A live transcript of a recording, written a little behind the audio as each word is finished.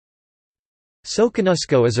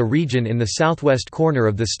Soconusco is a region in the southwest corner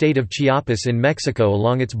of the state of Chiapas in Mexico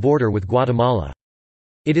along its border with Guatemala.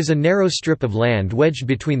 It is a narrow strip of land wedged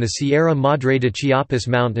between the Sierra Madre de Chiapas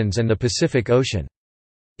Mountains and the Pacific Ocean.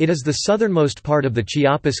 It is the southernmost part of the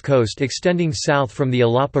Chiapas coast extending south from the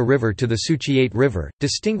Illapa River to the Suchiate River,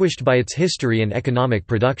 distinguished by its history and economic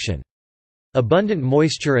production. Abundant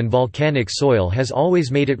moisture and volcanic soil has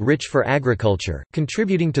always made it rich for agriculture,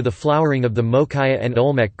 contributing to the flowering of the Mokaya and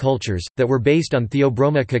Olmec cultures, that were based on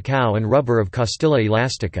Theobroma cacao and rubber of Costilla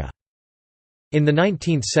elastica. In the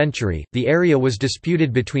 19th century, the area was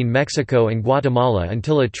disputed between Mexico and Guatemala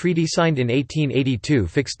until a treaty signed in 1882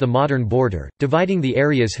 fixed the modern border, dividing the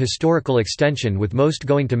area's historical extension with most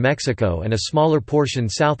going to Mexico and a smaller portion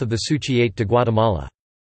south of the Suchiate to Guatemala.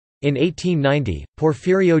 In 1890,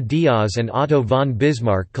 Porfirio Diaz and Otto von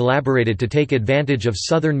Bismarck collaborated to take advantage of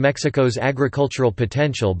southern Mexico's agricultural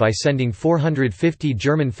potential by sending 450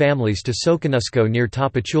 German families to Soconusco near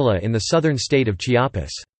Tapachula in the southern state of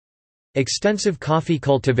Chiapas. Extensive coffee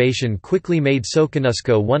cultivation quickly made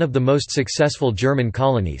Soconusco one of the most successful German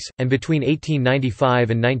colonies, and between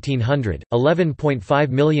 1895 and 1900, 11.5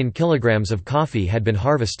 million kilograms of coffee had been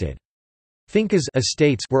harvested. Fincas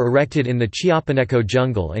estates were erected in the Chiapaneco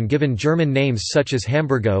jungle and given German names such as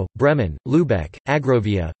Hamburgo, Bremen, Lübeck,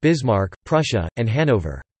 Agrovia, Bismarck, Prussia, and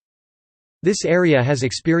Hanover. This area has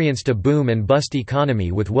experienced a boom and bust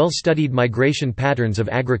economy with well-studied migration patterns of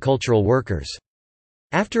agricultural workers.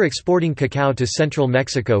 After exporting cacao to central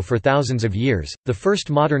Mexico for thousands of years, the first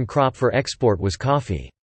modern crop for export was coffee.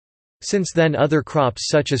 Since then other crops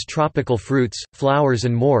such as tropical fruits, flowers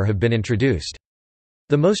and more have been introduced.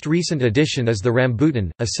 The most recent addition is the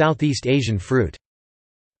rambutan, a Southeast Asian fruit.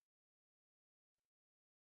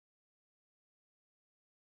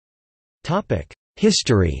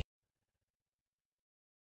 History.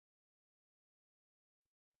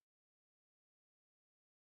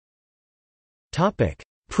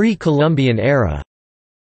 Pre-Columbian era.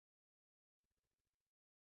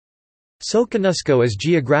 Soconusco is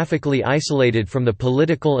geographically isolated from the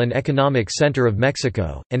political and economic center of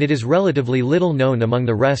Mexico, and it is relatively little known among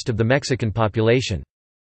the rest of the Mexican population.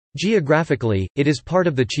 Geographically, it is part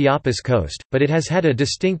of the Chiapas coast, but it has had a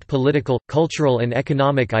distinct political, cultural and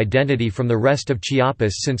economic identity from the rest of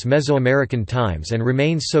Chiapas since Mesoamerican times and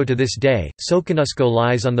remains so to this day. Soconusco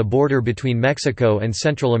lies on the border between Mexico and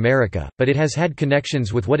Central America, but it has had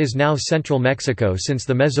connections with what is now central Mexico since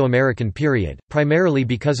the Mesoamerican period, primarily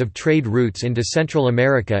because of trade routes into Central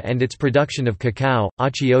America and its production of cacao,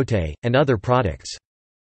 achiote, and other products.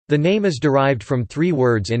 The name is derived from three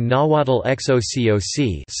words in Nahuatl: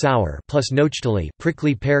 xococ sour plus nochtali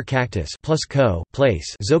prickly pear cactus plus co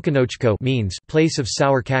place. Zoconochco means place of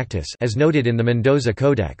sour cactus, as noted in the Mendoza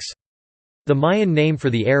Codex. The Mayan name for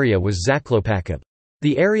the area was Zaclopacab.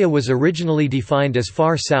 The area was originally defined as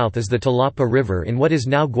far south as the Talapa River in what is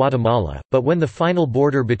now Guatemala, but when the final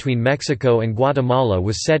border between Mexico and Guatemala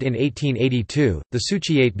was set in 1882, the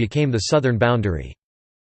Suchiate became the southern boundary.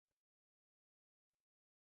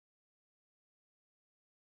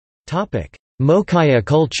 Mokaya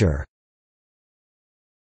culture.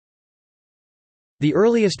 The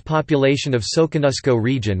earliest population of Soconusco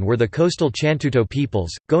region were the coastal Chantuto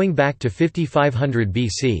peoples, going back to 5500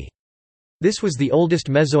 BC. This was the oldest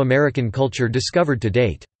Mesoamerican culture discovered to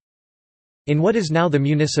date. In what is now the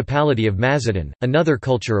municipality of Mazatlan, another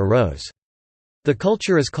culture arose. The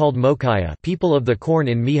culture is called Mokaya, people of the corn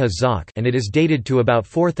in Mija Zoc, and it is dated to about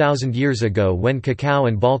 4,000 years ago when cacao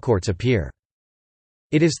and ballcourts appear.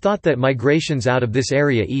 It is thought that migrations out of this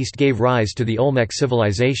area east gave rise to the Olmec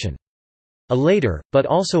civilization. A later, but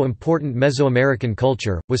also important Mesoamerican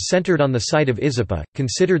culture, was centered on the site of Izapa,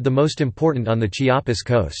 considered the most important on the Chiapas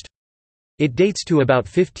coast. It dates to about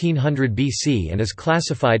 1500 BC and is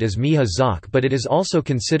classified as Mija Zoc, but it is also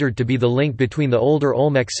considered to be the link between the older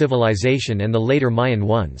Olmec civilization and the later Mayan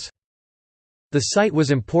ones. The site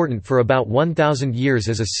was important for about 1,000 years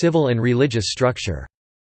as a civil and religious structure.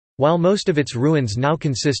 While most of its ruins now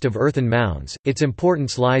consist of earthen mounds, its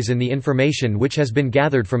importance lies in the information which has been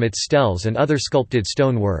gathered from its steles and other sculpted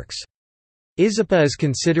stone works. Izapa is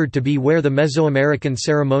considered to be where the Mesoamerican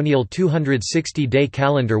ceremonial 260-day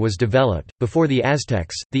calendar was developed. Before the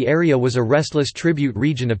Aztecs, the area was a restless tribute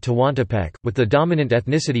region of Tehuantepec, with the dominant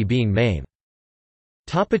ethnicity being Mame.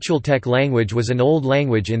 Tapachultec language was an old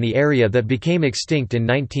language in the area that became extinct in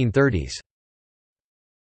 1930s.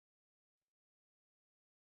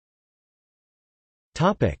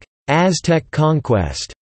 Aztec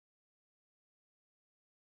conquest.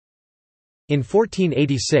 In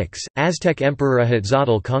 1486, Aztec Emperor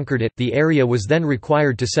Ahuitzotl conquered it. The area was then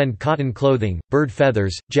required to send cotton clothing, bird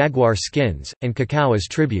feathers, jaguar skins, and cacao as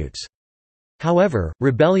tributes. However,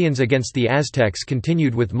 rebellions against the Aztecs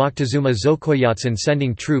continued, with Moctezuma Xocoyotzin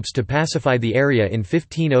sending troops to pacify the area in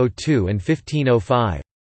 1502 and 1505.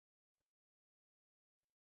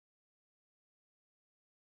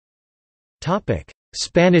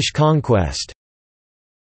 Spanish conquest.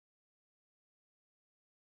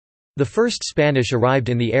 The first Spanish arrived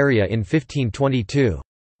in the area in 1522.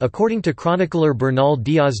 According to chronicler Bernal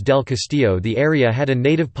Díaz del Castillo, the area had a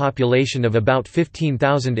native population of about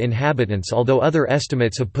 15,000 inhabitants, although other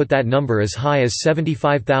estimates have put that number as high as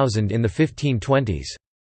 75,000 in the 1520s.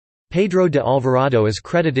 Pedro de Alvarado is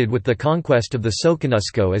credited with the conquest of the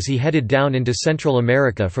Soconusco as he headed down into Central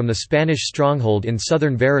America from the Spanish stronghold in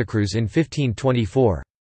southern Veracruz in 1524.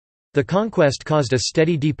 The conquest caused a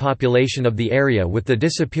steady depopulation of the area, with the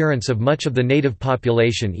disappearance of much of the native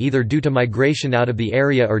population either due to migration out of the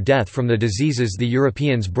area or death from the diseases the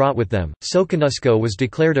Europeans brought with them. Soconusco was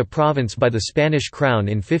declared a province by the Spanish crown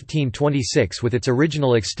in 1526, with its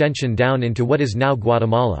original extension down into what is now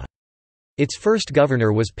Guatemala. Its first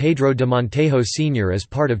governor was Pedro de Montejo Sr. as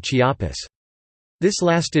part of Chiapas. This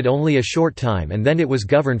lasted only a short time, and then it was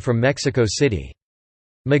governed from Mexico City.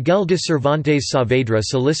 Miguel de Cervantes Saavedra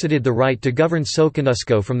solicited the right to govern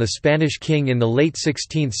Soconusco from the Spanish king in the late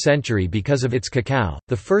 16th century because of its cacao.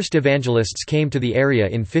 The first evangelists came to the area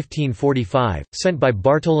in 1545, sent by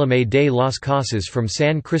Bartolomé de las Casas from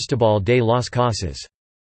San Cristobal de las Casas.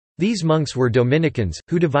 These monks were Dominicans,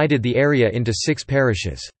 who divided the area into 6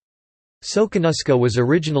 parishes. Soconusco was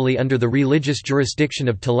originally under the religious jurisdiction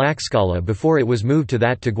of Tlaxcala before it was moved to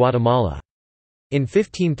that to Guatemala. In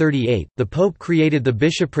 1538, the Pope created the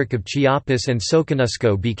bishopric of Chiapas and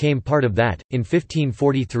Soconusco became part of that. In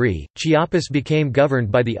 1543, Chiapas became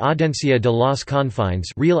governed by the Audiencia de los Confines,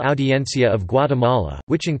 Real Audiencia of Guatemala,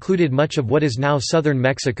 which included much of what is now southern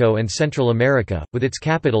Mexico and Central America, with its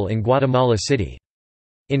capital in Guatemala City.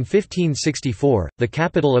 In 1564, the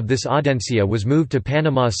capital of this audiencia was moved to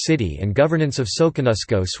Panama City and governance of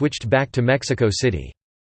Soconusco switched back to Mexico City.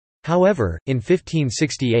 However, in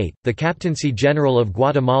 1568, the Captaincy General of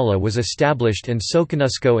Guatemala was established and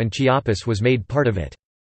Soconusco and Chiapas was made part of it.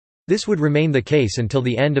 This would remain the case until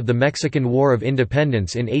the end of the Mexican War of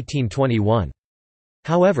Independence in 1821.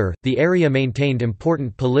 However, the area maintained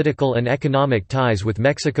important political and economic ties with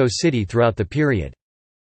Mexico City throughout the period.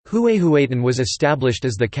 Huehuetlán was established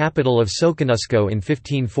as the capital of Soconusco in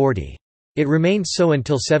 1540. It remained so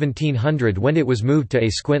until 1700 when it was moved to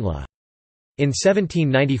Escuintla. In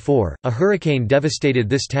 1794, a hurricane devastated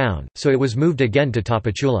this town, so it was moved again to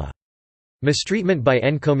Tapachula. Mistreatment by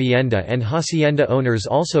encomienda and hacienda owners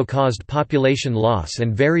also caused population loss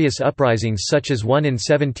and various uprisings, such as one in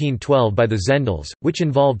 1712 by the Zendals, which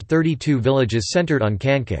involved 32 villages centered on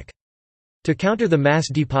Cancuk. To counter the mass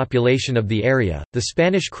depopulation of the area, the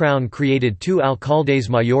Spanish crown created 2 alcaldes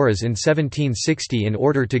mayores in 1760 in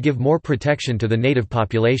order to give more protection to the native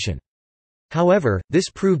population. However, this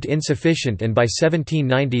proved insufficient, and by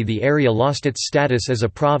 1790 the area lost its status as a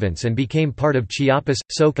province and became part of Chiapas.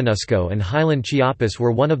 Soconusco and Highland Chiapas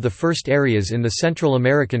were one of the first areas in the Central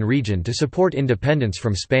American region to support independence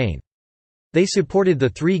from Spain. They supported the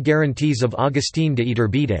 3 guarantees of Agustín de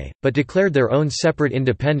Iturbide, but declared their own separate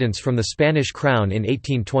independence from the Spanish crown in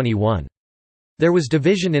 1821. There was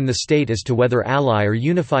division in the state as to whether ally or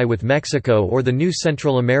unify with Mexico or the new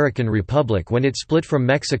Central American Republic when it split from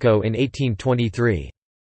Mexico in 1823.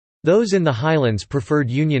 Those in the highlands preferred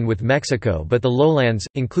union with Mexico, but the lowlands,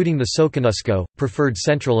 including the Soconusco, preferred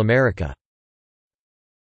Central America.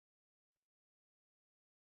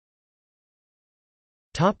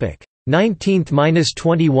 Topic: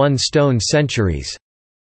 19th–21 stone centuries.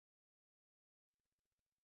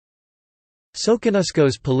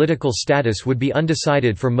 Soconusco's political status would be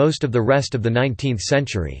undecided for most of the rest of the 19th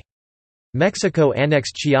century. Mexico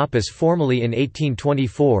annexed Chiapas formally in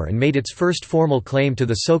 1824 and made its first formal claim to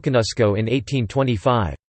the Soconusco in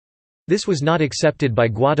 1825. This was not accepted by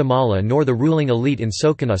Guatemala nor the ruling elite in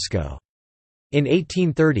Soconusco. In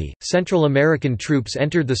 1830, Central American troops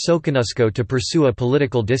entered the Soconusco to pursue a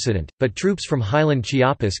political dissident, but troops from Highland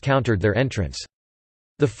Chiapas countered their entrance.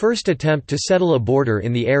 The first attempt to settle a border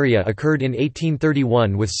in the area occurred in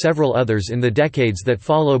 1831 with several others in the decades that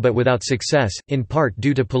follow, but without success, in part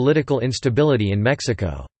due to political instability in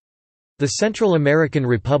Mexico. The Central American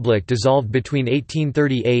Republic dissolved between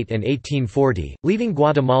 1838 and 1840, leaving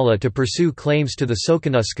Guatemala to pursue claims to the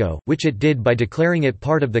Soconusco, which it did by declaring it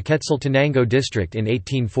part of the Quetzaltenango district in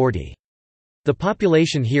 1840. The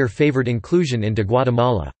population here favored inclusion into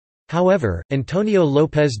Guatemala. However, Antonio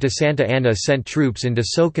López de Santa Anna sent troops into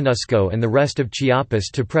Soconusco and the rest of Chiapas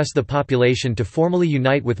to press the population to formally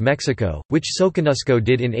unite with Mexico, which Soconusco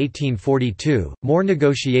did in 1842. More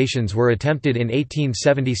negotiations were attempted in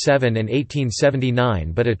 1877 and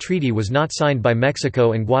 1879, but a treaty was not signed by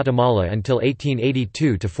Mexico and Guatemala until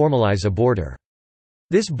 1882 to formalize a border.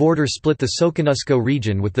 This border split the Soconusco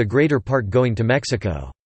region, with the greater part going to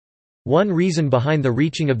Mexico. One reason behind the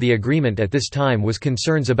reaching of the agreement at this time was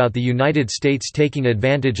concerns about the United States taking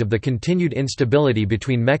advantage of the continued instability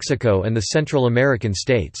between Mexico and the Central American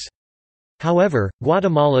states. However,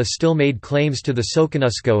 Guatemala still made claims to the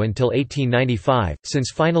Soconusco until 1895.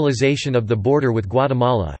 Since finalization of the border with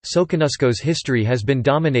Guatemala, Soconusco's history has been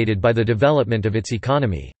dominated by the development of its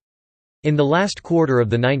economy. In the last quarter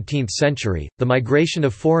of the 19th century, the migration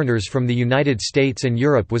of foreigners from the United States and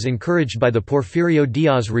Europe was encouraged by the Porfirio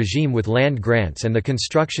Díaz regime with land grants and the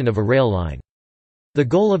construction of a rail line. The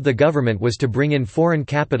goal of the government was to bring in foreign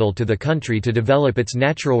capital to the country to develop its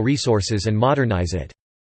natural resources and modernize it.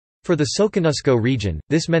 For the Soconusco region,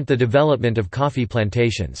 this meant the development of coffee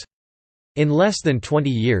plantations. In less than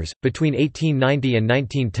 20 years, between 1890 and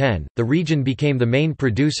 1910, the region became the main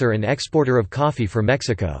producer and exporter of coffee for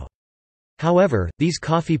Mexico. However, these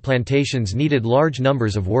coffee plantations needed large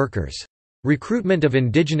numbers of workers. Recruitment of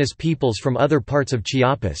indigenous peoples from other parts of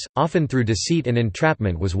Chiapas, often through deceit and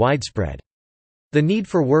entrapment, was widespread. The need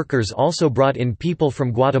for workers also brought in people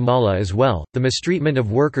from Guatemala as well. The mistreatment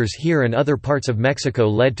of workers here and other parts of Mexico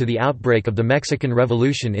led to the outbreak of the Mexican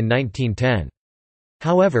Revolution in 1910.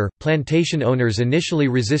 However, plantation owners initially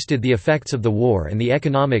resisted the effects of the war and the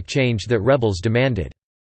economic change that rebels demanded.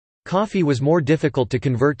 Coffee was more difficult to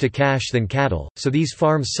convert to cash than cattle, so these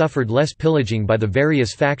farms suffered less pillaging by the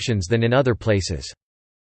various factions than in other places.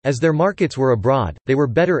 As their markets were abroad, they were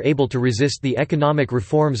better able to resist the economic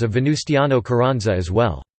reforms of Venustiano Carranza as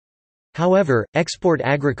well. However, export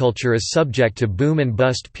agriculture is subject to boom and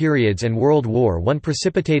bust periods, and World War I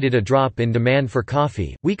precipitated a drop in demand for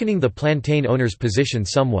coffee, weakening the plantain owners' position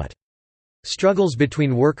somewhat. Struggles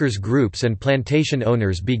between workers' groups and plantation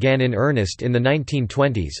owners began in earnest in the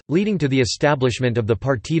 1920s, leading to the establishment of the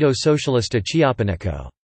Partido Socialista Chiapaneco.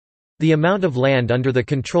 The amount of land under the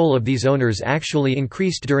control of these owners actually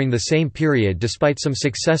increased during the same period despite some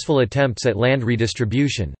successful attempts at land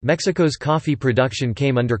redistribution. Mexico's coffee production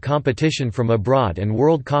came under competition from abroad, and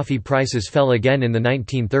world coffee prices fell again in the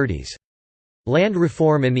 1930s. Land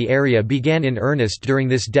reform in the area began in earnest during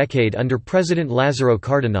this decade under President Lázaro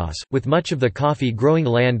Cárdenas, with much of the coffee-growing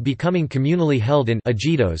land becoming communally held in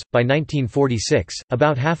ejidos. By 1946,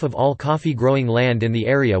 about half of all coffee-growing land in the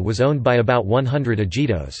area was owned by about 100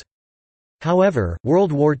 ejidos. However,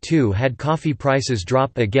 World War II had coffee prices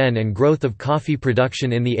drop again, and growth of coffee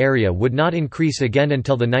production in the area would not increase again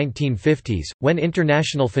until the 1950s, when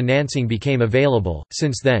international financing became available.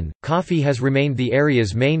 Since then, coffee has remained the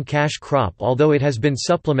area's main cash crop, although it has been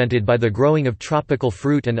supplemented by the growing of tropical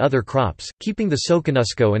fruit and other crops, keeping the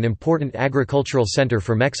Soconusco an important agricultural center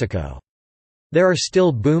for Mexico. There are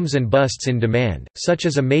still booms and busts in demand, such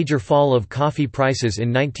as a major fall of coffee prices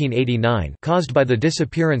in 1989 caused by the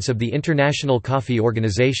disappearance of the International Coffee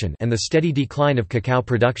Organization and the steady decline of cacao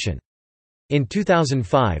production. In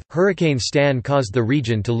 2005, Hurricane Stan caused the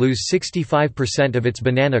region to lose 65% of its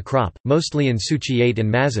banana crop, mostly in Suchiate and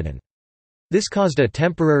Mazatán. This caused a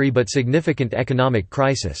temporary but significant economic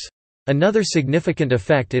crisis. Another significant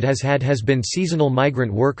effect it has had has been seasonal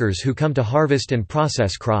migrant workers who come to harvest and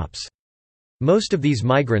process crops. Most of these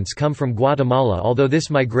migrants come from Guatemala, although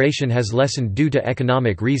this migration has lessened due to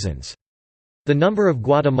economic reasons. The number of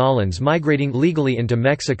Guatemalans migrating legally into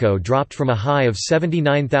Mexico dropped from a high of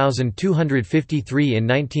 79,253 in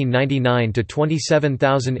 1999 to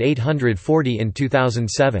 27,840 in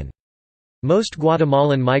 2007. Most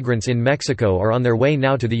Guatemalan migrants in Mexico are on their way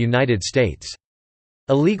now to the United States.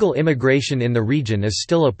 Illegal immigration in the region is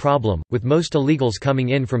still a problem, with most illegals coming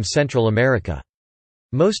in from Central America.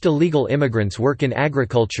 Most illegal immigrants work in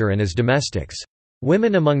agriculture and as domestics.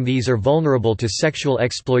 Women among these are vulnerable to sexual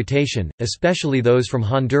exploitation, especially those from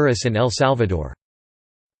Honduras and El Salvador.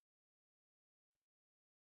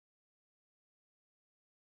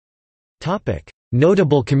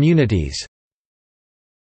 Notable communities.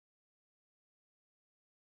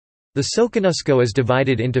 The Soconusco is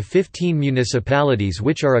divided into 15 municipalities,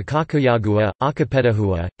 which are Aconcagua,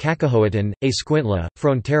 Acapetahua, Cacahoatán, Escuintla,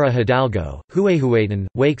 Frontera Hidalgo, Huehuetlán,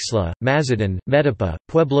 Hueixla, Mazatán, Metapa,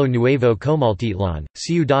 Pueblo Nuevo Comaltitlan,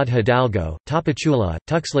 Ciudad Hidalgo, Tapachula,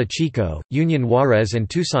 Tuxtla Chico, Union Juárez and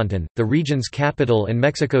Tuzantán. The region's capital and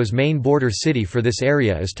Mexico's main border city for this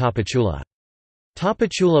area is Tapachula.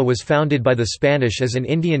 Tapachula was founded by the Spanish as an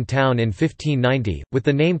Indian town in 1590, with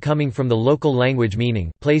the name coming from the local language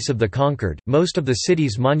meaning place of the conquered. Most of the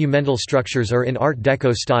city's monumental structures are in Art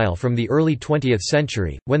Deco style from the early 20th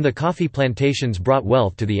century, when the coffee plantations brought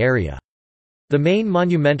wealth to the area. The main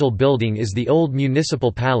monumental building is the old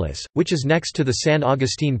municipal palace, which is next to the San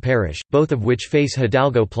Agustin parish, both of which face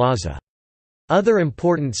Hidalgo Plaza. Other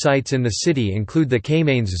important sites in the city include the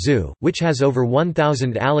Caymanes Zoo, which has over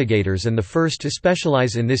 1,000 alligators and the first to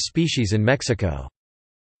specialize in this species in Mexico.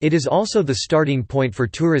 It is also the starting point for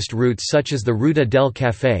tourist routes such as the Ruta del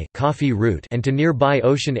Café coffee route and to nearby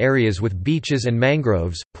ocean areas with beaches and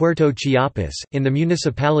mangroves. Puerto Chiapas, in the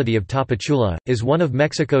municipality of Tapachula, is one of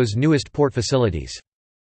Mexico's newest port facilities.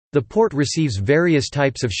 The port receives various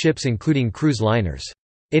types of ships including cruise liners.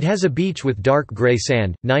 It has a beach with dark gray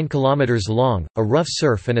sand, 9 kilometers long, a rough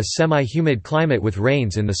surf and a semi-humid climate with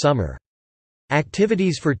rains in the summer.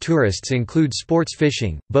 Activities for tourists include sports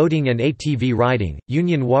fishing, boating and ATV riding.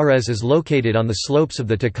 Union Juarez is located on the slopes of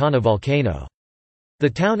the Tacana volcano. The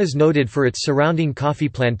town is noted for its surrounding coffee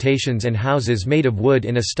plantations and houses made of wood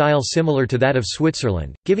in a style similar to that of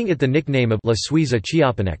Switzerland, giving it the nickname of La Suiza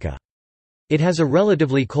Chiapaneca. It has a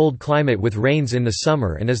relatively cold climate with rains in the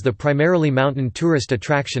summer and is the primarily mountain tourist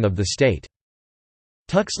attraction of the state.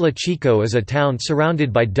 Tuxtla Chico is a town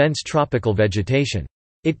surrounded by dense tropical vegetation.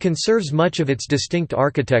 It conserves much of its distinct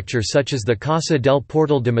architecture such as the Casa del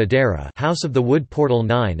Portal de Madera, House of the Wood Portal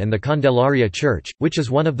 9, and the Candelaria Church, which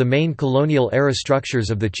is one of the main colonial-era structures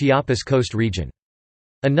of the Chiapas Coast region.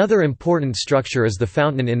 Another important structure is the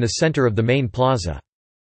fountain in the center of the main plaza.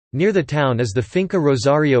 Near the town is the Finca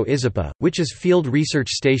Rosario Izapa, which is field research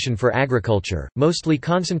station for agriculture, mostly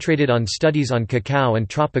concentrated on studies on cacao and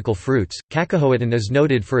tropical fruits. Cacahoatán is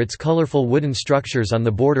noted for its colorful wooden structures on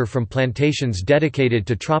the border from plantations dedicated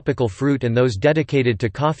to tropical fruit and those dedicated to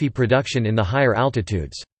coffee production in the higher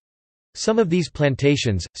altitudes. Some of these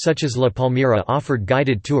plantations, such as La Palmira, offered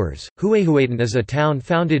guided tours. Huehuetlán is a town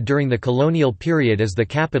founded during the colonial period as the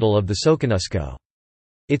capital of the Soconusco.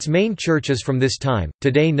 Its main church is from this time,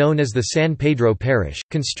 today known as the San Pedro Parish,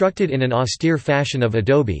 constructed in an austere fashion of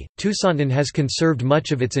adobe. Tuxantlan has conserved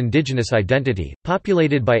much of its indigenous identity,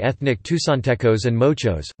 populated by ethnic Tuzantecos and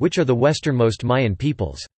Mochos, which are the westernmost Mayan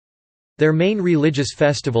peoples. Their main religious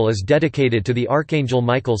festival is dedicated to the Archangel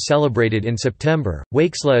Michael, celebrated in September.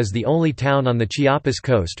 Huexla is the only town on the Chiapas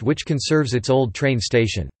coast which conserves its old train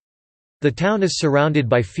station. The town is surrounded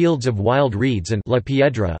by fields of wild reeds and La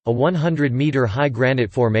Piedra, a 100-meter high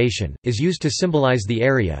granite formation, is used to symbolize the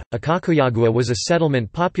area. Acacoyagua was a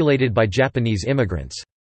settlement populated by Japanese immigrants.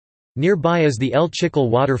 Nearby is the El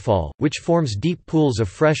Chical waterfall, which forms deep pools of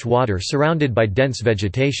fresh water surrounded by dense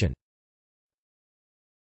vegetation.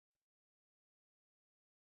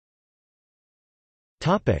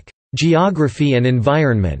 Geography and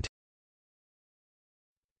environment.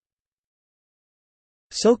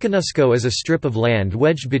 Soconusco is a strip of land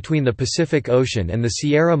wedged between the Pacific Ocean and the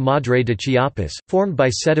Sierra Madre de Chiapas, formed by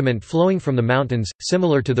sediment flowing from the mountains,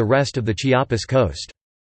 similar to the rest of the Chiapas coast.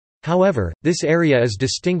 However, this area is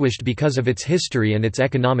distinguished because of its history and its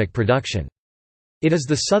economic production. It is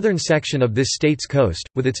the southern section of this state's coast,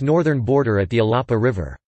 with its northern border at the Ilapa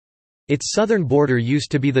River. Its southern border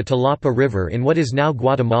used to be the Talapa River in what is now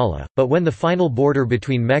Guatemala, but when the final border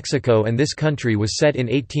between Mexico and this country was set in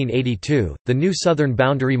 1882, the new southern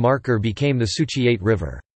boundary marker became the Suchiate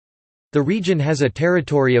River. The region has a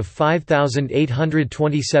territory of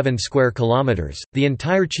 5,827 square kilometers. The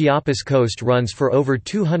entire Chiapas coast runs for over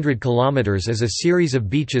 200 kilometers as a series of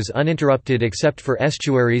beaches uninterrupted except for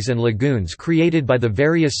estuaries and lagoons created by the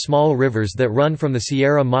various small rivers that run from the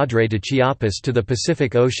Sierra Madre de Chiapas to the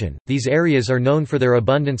Pacific Ocean. These areas are known for their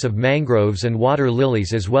abundance of mangroves and water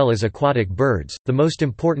lilies as well as aquatic birds. The most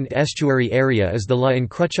important estuary area is the La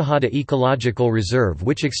Encrucijada Ecological Reserve,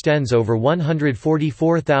 which extends over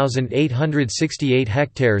 144,868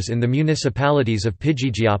 hectares in the municipalities of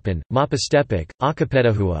Pijijiapan, Mapastepec,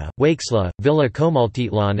 Acapetahua, Huexla, Villa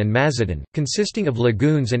Comaltitlan and Mazatlan, consisting of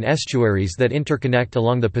lagoons and estuaries that interconnect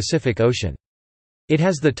along the Pacific Ocean. It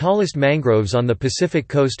has the tallest mangroves on the Pacific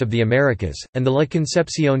coast of the Americas, and the La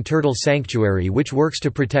Concepcion Turtle Sanctuary, which works to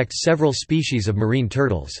protect several species of marine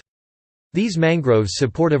turtles. These mangroves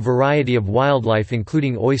support a variety of wildlife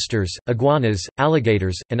including oysters, iguanas,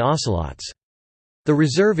 alligators, and ocelots. The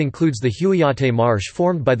reserve includes the Huillate Marsh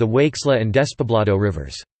formed by the Huexla and Despoblado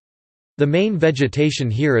rivers. The main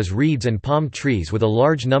vegetation here is reeds and palm trees with a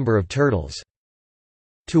large number of turtles.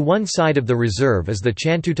 To one side of the reserve is the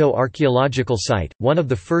Chantuto archaeological site, one of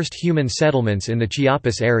the first human settlements in the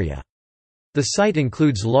Chiapas area. The site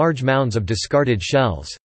includes large mounds of discarded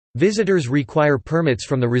shells. Visitors require permits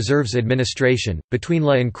from the reserve's administration. Between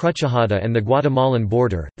La Encrucijada and the Guatemalan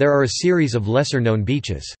border, there are a series of lesser-known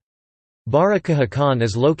beaches. Barra Cajacan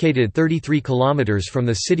is located 33 kilometers from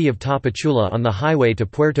the city of Tapachula on the highway to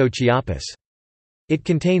Puerto Chiapas. It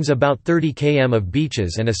contains about 30 km of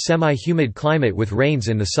beaches and a semi-humid climate with rains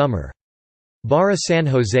in the summer. Barra San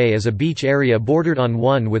Jose is a beach area bordered on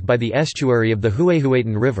one with by the estuary of the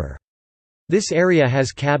Huehueton River. This area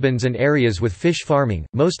has cabins and areas with fish farming,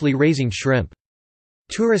 mostly raising shrimp.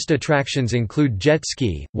 Tourist attractions include jet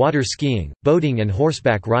ski, water skiing, boating and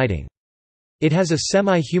horseback riding. It has a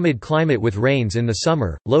semi-humid climate with rains in the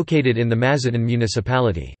summer, located in the Mazatlan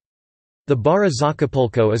municipality. The Barra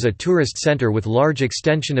Zacapulco is a tourist center with large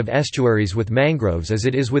extension of estuaries with mangroves as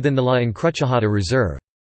it is within the La Encrucijada Reserve.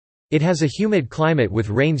 It has a humid climate with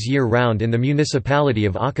rains year-round in the municipality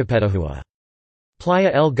of Acapetahua.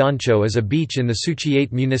 Playa El Gancho is a beach in the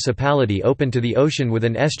Suchiate municipality open to the ocean with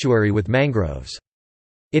an estuary with mangroves.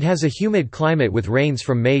 It has a humid climate with rains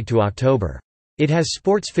from May to October. It has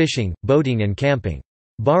sports fishing, boating and camping.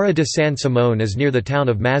 Barra de San Simón is near the town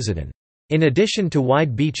of Mazatlan. In addition to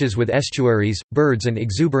wide beaches with estuaries, birds and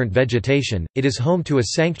exuberant vegetation, it is home to a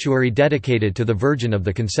sanctuary dedicated to the Virgin of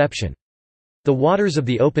the Conception. The waters of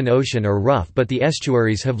the open ocean are rough but the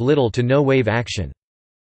estuaries have little to no wave action.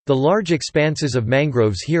 The large expanses of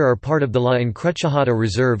mangroves here are part of the La Encrucijada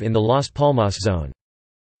Reserve in the Las Palmas zone.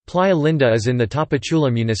 Playa Linda is in the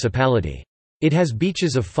Tapachula municipality. It has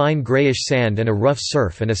beaches of fine grayish sand and a rough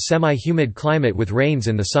surf and a semi-humid climate with rains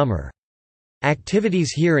in the summer.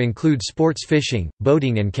 Activities here include sports fishing,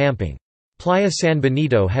 boating and camping. Playa San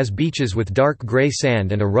Benito has beaches with dark gray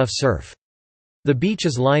sand and a rough surf. The beach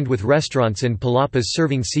is lined with restaurants in palapas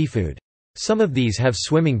serving seafood. Some of these have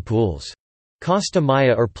swimming pools. Costa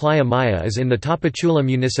Maya or Playa Maya is in the Tapachula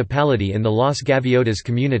municipality in the Las Gaviotas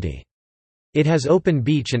community. It has open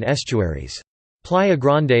beach and estuaries. Playa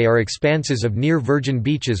Grande are expanses of near-virgin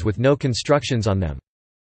beaches with no constructions on them.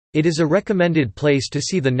 It is a recommended place to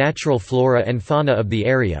see the natural flora and fauna of the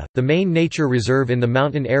area. The main nature reserve in the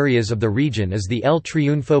mountain areas of the region is the El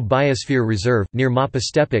Triunfo Biosphere Reserve, near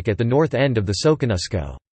Mapastepec at the north end of the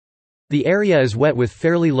Soconusco. The area is wet with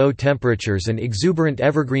fairly low temperatures and exuberant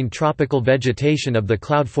evergreen tropical vegetation of the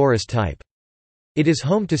cloud forest type. It is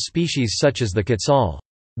home to species such as the quetzal.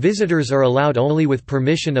 Visitors are allowed only with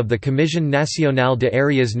permission of the Comisión Nacional de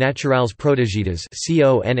Áreas Naturales Protegidas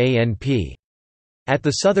 (CONANP). At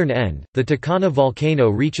the southern end, the Tacana volcano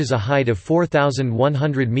reaches a height of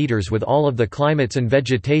 4,100 meters with all of the climates and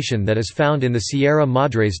vegetation that is found in the Sierra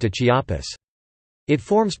Madres de Chiapas. It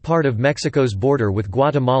forms part of Mexico's border with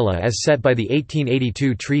Guatemala as set by the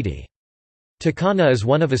 1882 treaty. Tacana is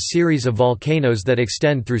one of a series of volcanoes that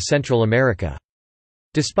extend through Central America.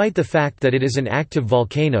 Despite the fact that it is an active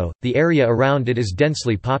volcano, the area around it is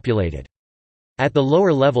densely populated. At the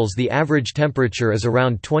lower levels the average temperature is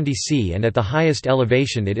around 20 C and at the highest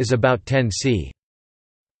elevation it is about 10 C.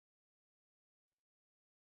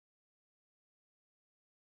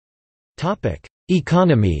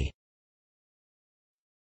 Economy.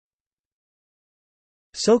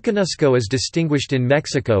 Soconusco is distinguished in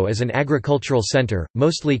Mexico as an agricultural center,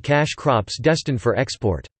 mostly cash crops destined for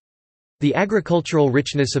export. The agricultural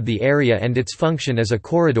richness of the area and its function as a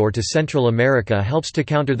corridor to Central America helps to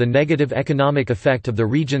counter the negative economic effect of the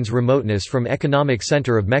region's remoteness from economic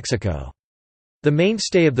center of Mexico. The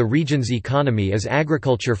mainstay of the region's economy is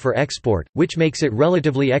agriculture for export, which makes it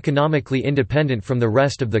relatively economically independent from the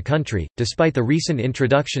rest of the country, despite the recent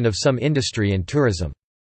introduction of some industry and tourism.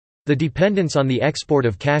 The dependence on the export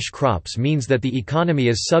of cash crops means that the economy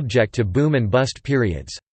is subject to boom and bust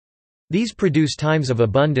periods. These produce times of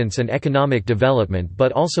abundance and economic development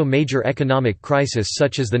but also major economic crisis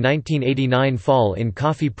such as the 1989 fall in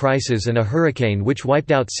coffee prices and a hurricane which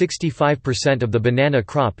wiped out 65% of the banana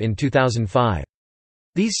crop in 2005.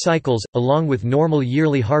 These cycles, along with normal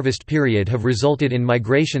yearly harvest period, have resulted in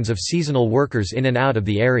migrations of seasonal workers in and out of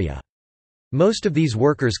the area. Most of these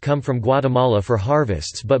workers come from Guatemala for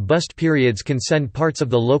harvests, but bust periods can send parts of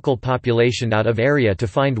the local population out of area to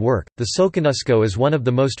find work. The Soconusco is one of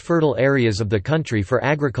the most fertile areas of the country for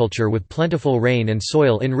agriculture with plentiful rain and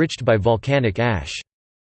soil enriched by volcanic ash.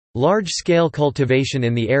 Large-scale cultivation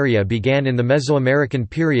in the area began in the Mesoamerican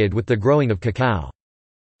period with the growing of cacao.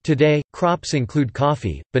 Today, crops include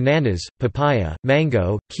coffee, bananas, papaya,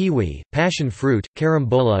 mango, kiwi, passion fruit,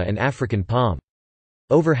 carambola and African palm.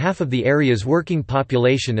 Over half of the area's working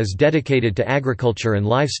population is dedicated to agriculture and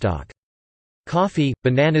livestock. Coffee,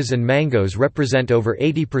 bananas and mangoes represent over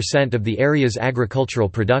 80% of the area's agricultural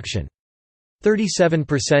production.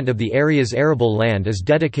 37% of the area's arable land is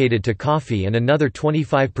dedicated to coffee and another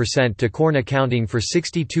 25% to corn, accounting for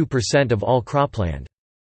 62% of all cropland.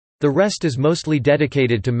 The rest is mostly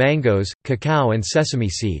dedicated to mangoes, cacao and sesame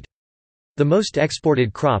seed. The most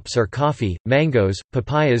exported crops are coffee, mangoes,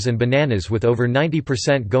 papayas and bananas, with over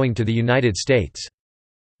 90% going to the United States.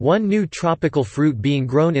 One new tropical fruit being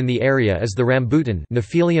grown in the area is the rambutan,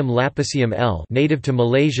 Nephelium lapicium L., native to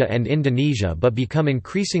Malaysia and Indonesia but become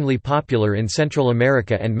increasingly popular in Central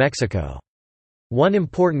America and Mexico. One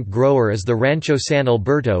important grower is the Rancho San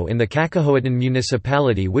Alberto in the Cacahoatan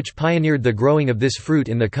municipality, which pioneered the growing of this fruit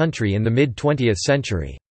in the country in the mid-20th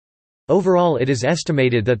century. Overall, it is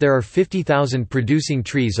estimated that there are 50,000 producing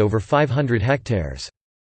trees over 500 hectares.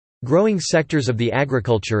 Growing sectors of the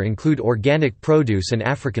agriculture include organic produce and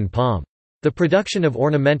African palm. The production of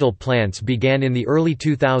ornamental plants began in the early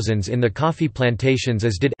 2000s in the coffee plantations,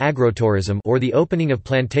 as did agrotourism, or the opening of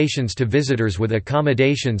plantations to visitors with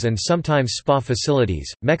accommodations and sometimes spa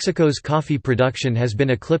facilities. Mexico's coffee production has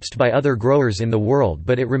been eclipsed by other growers in the world,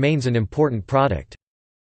 but it remains an important product.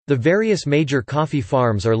 The various major coffee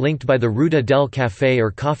farms are linked by the Ruta del Café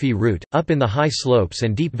or coffee route, up in the high slopes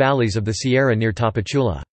and deep valleys of the Sierra near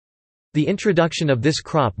Tapachula. The introduction of this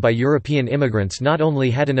crop by European immigrants not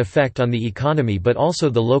only had an effect on the economy but also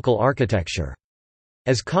the local architecture.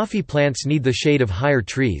 As coffee plants need the shade of higher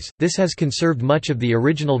trees, this has conserved much of the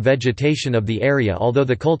original vegetation of the area, although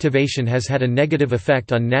the cultivation has had a negative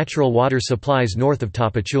effect on natural water supplies north of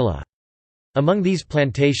Tapachula. Among these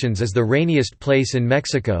plantations is the rainiest place in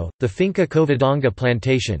Mexico, the Finca Covadonga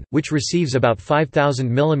plantation, which receives about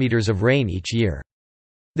 5,000 mm of rain each year.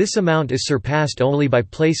 This amount is surpassed only by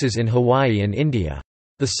places in Hawaii and India.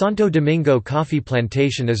 The Santo Domingo coffee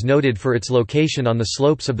plantation is noted for its location on the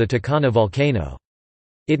slopes of the Tucana volcano.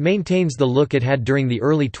 It maintains the look it had during the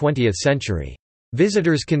early 20th century.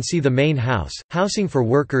 Visitors can see the main house, housing for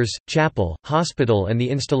workers, chapel, hospital and the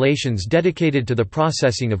installations dedicated to the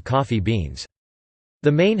processing of coffee beans.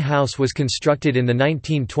 The main house was constructed in the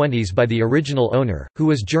 1920s by the original owner, who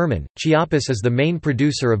was German. Chiapas is the main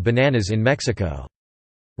producer of bananas in Mexico.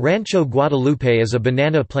 Rancho Guadalupe is a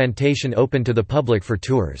banana plantation open to the public for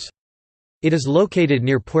tours. It is located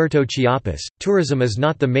near Puerto Chiapas. Tourism is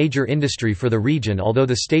not the major industry for the region, although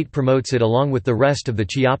the state promotes it along with the rest of the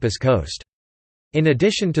Chiapas coast. In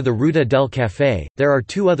addition to the Ruta del Café, there are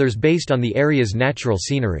two others based on the area's natural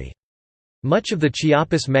scenery. Much of the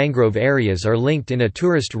Chiapas mangrove areas are linked in a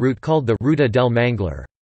tourist route called the Ruta del Manglar.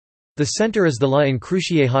 The center is the La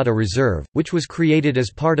Encrucijada Reserve, which was created as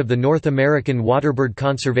part of the North American Waterbird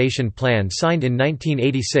Conservation Plan signed in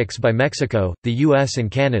 1986 by Mexico, the U.S. and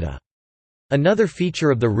Canada. Another feature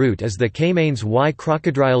of the route is the Caimanes y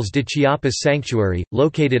Crocodiles de Chiapas Sanctuary,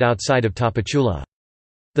 located outside of Tapachula.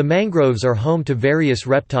 The mangroves are home to various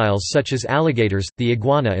reptiles such as alligators, the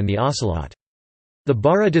iguana and the ocelot. The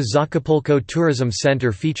Barra de Zacapulco Tourism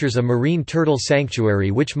Center features a marine turtle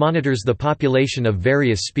sanctuary which monitors the population of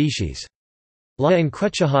various species. La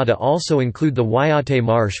Encrucijada also include the Waiate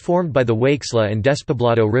Marsh formed by the Huexla and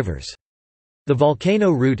Despoblado rivers. The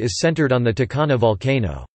volcano route is centered on the Tucana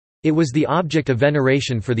volcano. It was the object of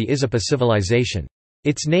veneration for the Izapa civilization.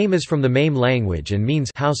 Its name is from the Mame language and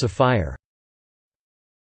means house of fire.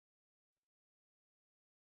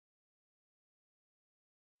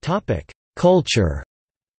 Culture.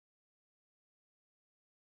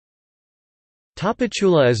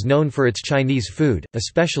 Tapachula is known for its Chinese food,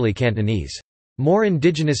 especially Cantonese. More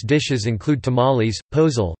indigenous dishes include tamales,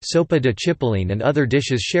 pozole, sopa de chipilín and other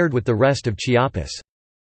dishes shared with the rest of Chiapas.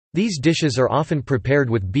 These dishes are often prepared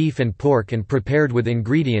with beef and pork and prepared with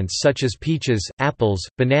ingredients such as peaches, apples,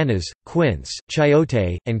 bananas, quince,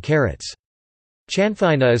 chayote, and carrots.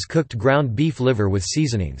 Chanfaina is cooked ground beef liver with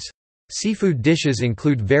seasonings. Seafood dishes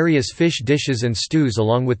include various fish dishes and stews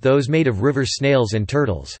along with those made of river snails and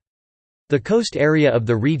turtles. The coast area of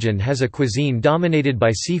the region has a cuisine dominated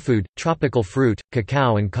by seafood, tropical fruit,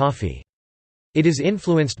 cacao and coffee. It is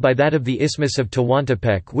influenced by that of the Isthmus of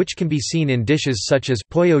Tehuantepec, which can be seen in dishes such as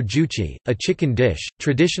pollo juchi, a chicken dish.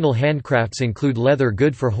 Traditional handcrafts include leather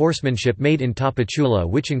good for horsemanship made in Tapachula,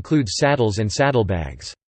 which includes saddles and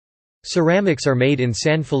saddlebags. Ceramics are made in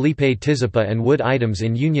San Felipe Tizapa and wood items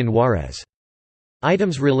in Union Juarez.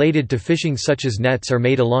 Items related to fishing such as nets are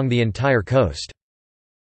made along the entire coast.